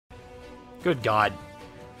Good God.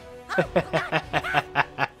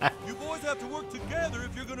 You boys have to work together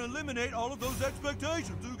if you're going to eliminate all of those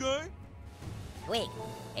expectations, okay? Tweak,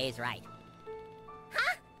 he's right.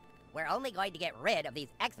 Huh? We're only going to get rid of these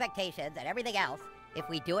expectations and everything else if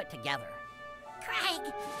we do it together. Craig!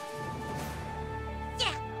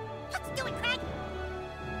 Yeah, let's do it, Craig!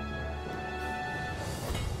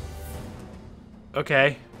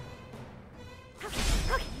 Okay.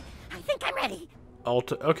 Okay, I think I'm ready.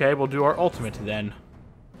 Okay, we'll do our ultimate then.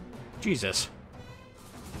 Jesus.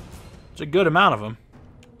 It's a good amount of them.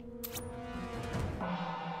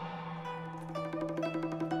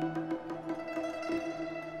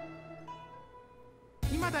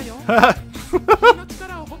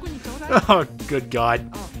 Oh, good God.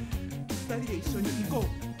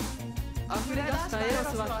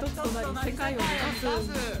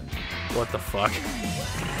 What the fuck?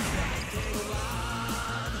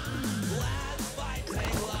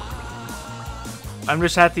 I'm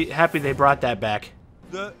just happy they brought that back.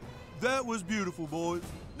 That was beautiful, boys.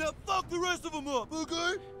 Now fuck the rest of them up,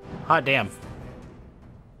 okay? Hot damn.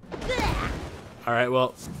 Alright,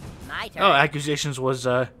 well... My turn. Oh, Accusations was,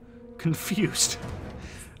 confused.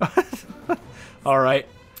 Alright.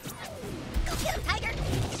 Go get him, Tiger!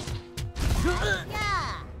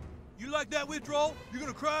 Yeah! You like that withdrawal? You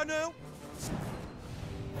gonna cry now?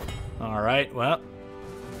 Alright, well...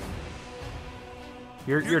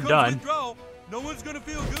 Here You're comes done. Withdrawal. No one's gonna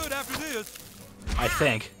feel good after this. I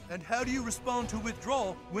think. And how do you respond to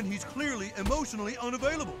withdrawal when he's clearly emotionally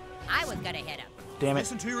unavailable? I was gonna hit him. Damn it.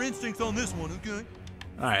 Listen to your instincts on this one, okay?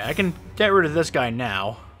 Alright, I can get rid of this guy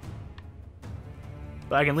now.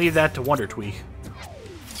 But I can leave that to Wonder Tweak.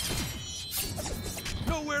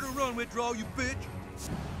 Nowhere to run, withdrawal, you bitch.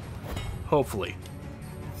 Hopefully.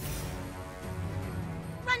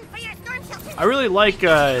 Run for your storm shelter! I really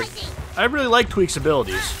like Tweak's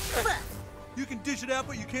abilities. You can dish it out,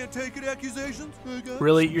 but you can't take it, accusations? Okay?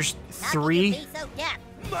 Really? You're How three? can you be so deaf?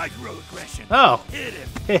 Microaggression. Oh. Hit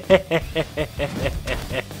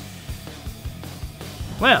him.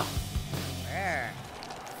 Well. Brr.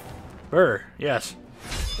 Burr, yes.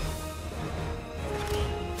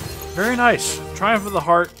 Very nice. Triumph of the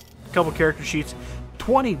Heart. A couple character sheets.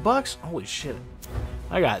 $20? Holy shit.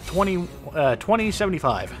 I got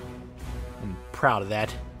 2075. I'm proud of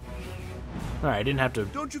that. Alright, I didn't have to...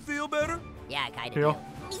 Don't you feel better? Yeah, I kinda Feel?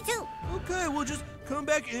 do. Me too! Okay, well just come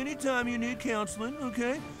back anytime you need counseling,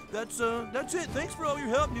 okay? That's it. Thanks for all your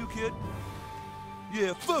help, new kid.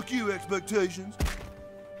 Yeah, fuck you, expectations.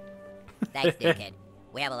 Thanks, new kid.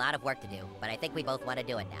 We have a lot of work to do, but I think we both want to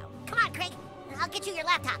do it now. Come on, Craig! I'll get you your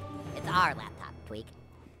laptop. It's our laptop, Tweak.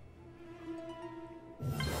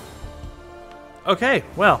 Okay,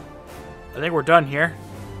 well. I think we're done here.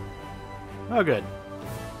 Oh, good.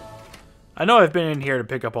 I know I've been in here to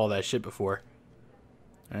pick up all that shit before.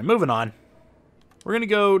 Alright, moving on. We're gonna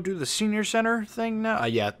go do the senior center thing now.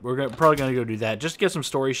 Yeah, we're probably gonna go do that. Just to get some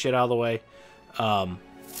story shit out of the way. And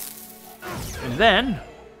then...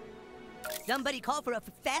 Somebody call for a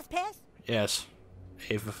fast pass? Yes.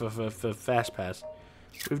 A fast pass.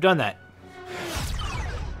 We've done that.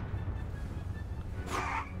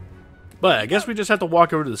 But I guess we just have to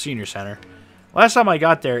walk over to the senior center. Last time I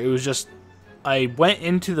got there, it was just... I went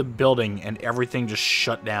into the building and everything just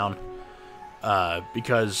shut down.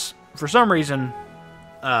 Because, for some reason...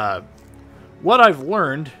 what I've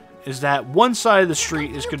learned is that one side of the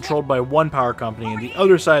street is controlled by one power company and the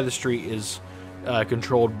other side of the street is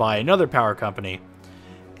controlled by another power company.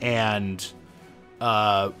 And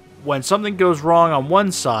when something goes wrong on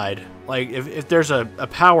one side, like if there's a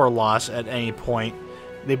power loss at any point,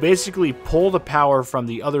 they basically pull the power from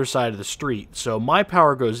the other side of the street. So my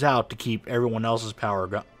power goes out to keep everyone else's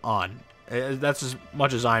power on. That's as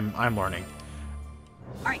much as I'm learning.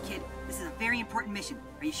 All right, kid. This is a very important mission.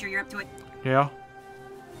 Are you sure you're up to it? Yeah.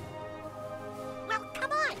 Well,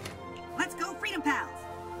 come on! Let's go, Freedom Pals!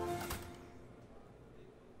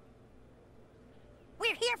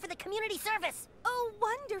 We're here for the community service! Oh,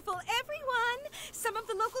 wonderful, everyone! Some of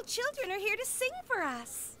the local children are here to sing for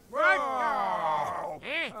us.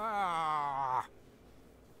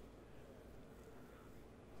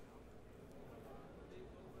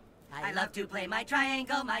 I love to play my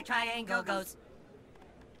triangle goes.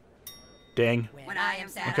 Dang. When I am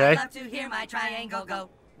sad, Okay. I love to hear my triangle go.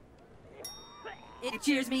 It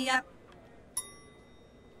cheers me up.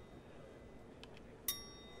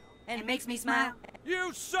 And it makes me smile.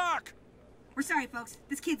 You suck! We're sorry, folks.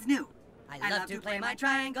 This kid's new. I love to play my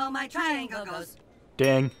triangle goes.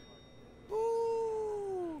 Dang.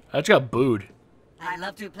 I just got booed. I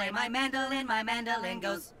love to play my mandolin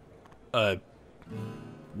goes. What?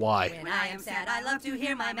 Why? When I am sad, I love to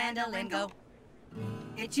hear my mandolin go.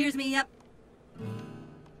 It cheers me up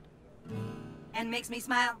and makes me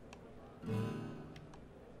smile.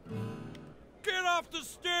 Get off the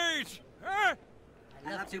stage! Huh?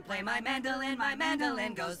 I love to play my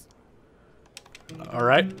mandolin goes.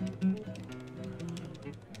 Alright.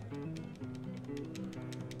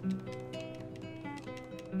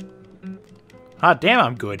 Hot damn,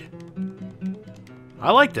 I'm good.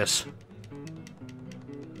 I like this.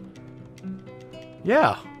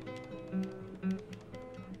 Yeah.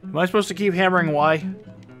 Am I supposed to keep hammering Y?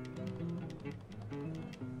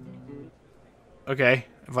 Okay.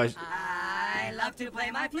 If I love to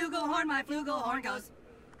play my flugelhorn goes.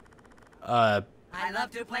 I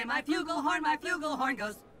love to play my flugelhorn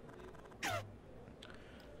goes.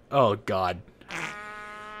 Oh, God.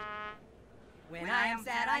 When I am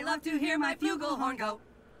sad, I love to hear my flugelhorn go.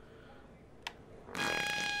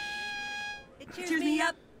 It cheers me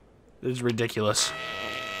up. This is ridiculous.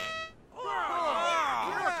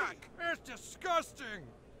 It's disgusting!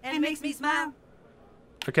 And makes me smile.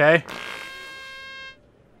 Okay.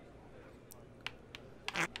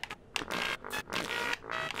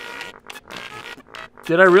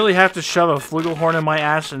 Did I really have to shove a flugelhorn in my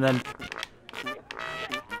ass and then...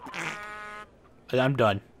 I'm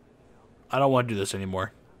done. I don't want to do this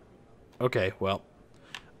anymore. Okay, well,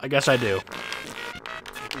 I guess I do.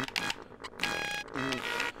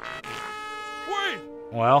 Wait!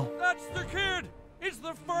 Well, That's the kid! It's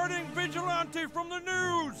the farting vigilante from the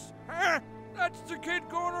news! Huh? That's the kid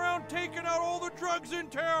going around taking out all the drugs in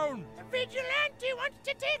town! The vigilante wants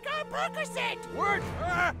to take our Percocet! What?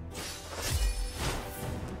 Ah!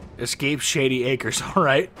 escape Shady Acres,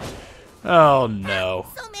 alright. Oh, no.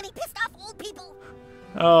 So many pissed off old people!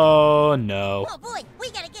 Oh, no. Oh boy,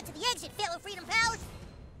 we gotta get to the exit, fellow Freedom Pals!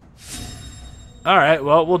 Alright,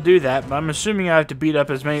 well, we'll do that, but I'm assuming I have to beat up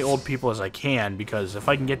as many old people as I can, because if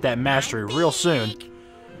I can get that mastery real soon...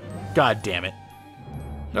 God damn it.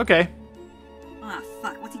 Okay. Ah,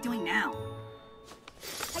 fuck, what's he doing now?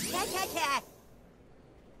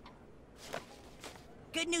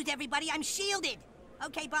 Good news, everybody, I'm shielded.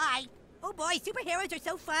 Okay, bye. Oh boy, superheroes are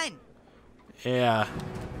so fun. Yeah.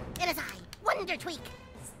 It is I, Wonder Tweak!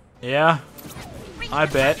 Yeah. I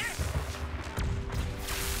bet.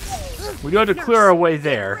 We do have to clear our way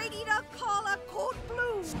there. Ready to call a code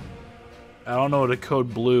blue. I don't know what a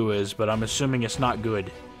code blue is, but I'm assuming it's not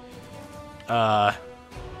good.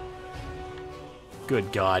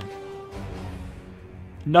 Good God.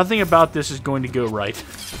 Nothing about this is going to go right.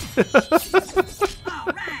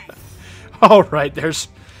 Alright, there's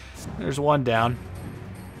one down.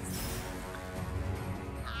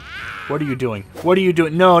 What are you doing? What are you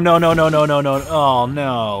doing? No, no, no, no, no, no, no. Oh,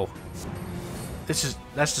 no.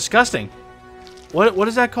 That's disgusting. What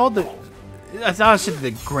is that called? I thought I said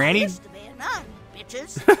the granny...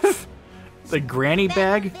 The granny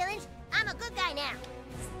bag? I'm a good guy now.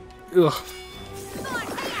 Ugh.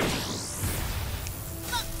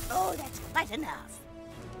 Oh, that's quite enough.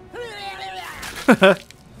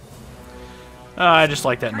 I just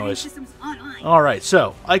like that noise. Alright,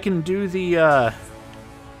 so I can do the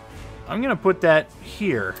I'm gonna put that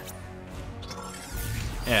here.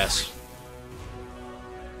 Yes.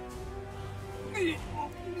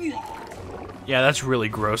 Yeah, that's really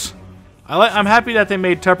gross. I'm happy that they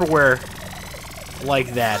made Tupperware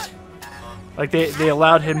like that. Like they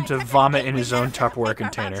allowed him to vomit in his own Tupperware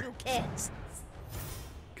container.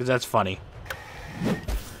 Because that's funny.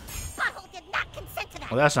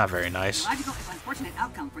 Well, that's not very nice. Logical and unfortunate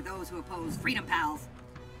outcome for those who oppose Freedom Pals.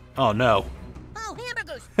 Oh no. Oh,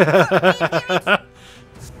 hamburgers!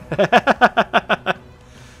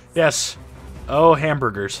 Yes. Oh,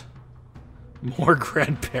 hamburgers. More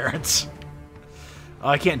grandparents. Oh,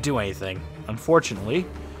 I can't do anything, unfortunately.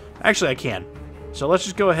 Actually, I can. So let's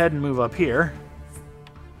just go ahead and move up here.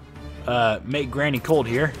 Make Granny cold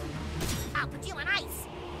here. I'll put you on ice.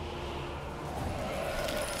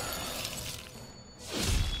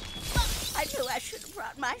 I knew I should have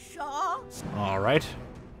brought my shawl. Alright.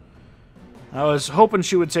 I was hoping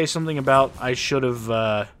she would say something about I should have,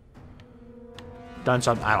 done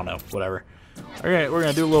something. I don't know. Whatever. Alright, we're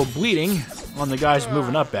gonna do a little bleeding on the guys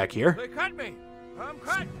moving up back here. They cut me. I'm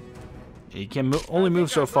cut. You can only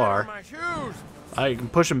move so far. My shoes. I can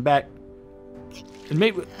push him back. And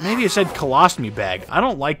maybe it said colostomy bag. I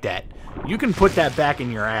don't like that. You can put that back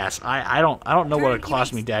in your ass. I don't know what a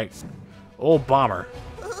colostomy bag. Old bomber.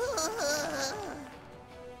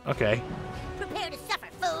 Okay. Prepare to suffer,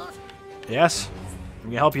 fools. Yes. We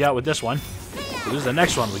can help you out with this one. This is the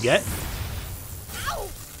next one we get. Ow!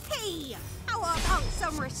 Hey, how about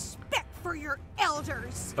some respect for your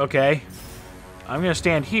elders? Okay. I'm gonna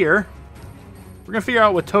stand here. We're gonna figure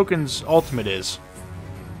out what Token's ultimate is.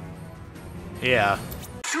 Yeah.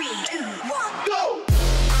 3, 2, 1, go!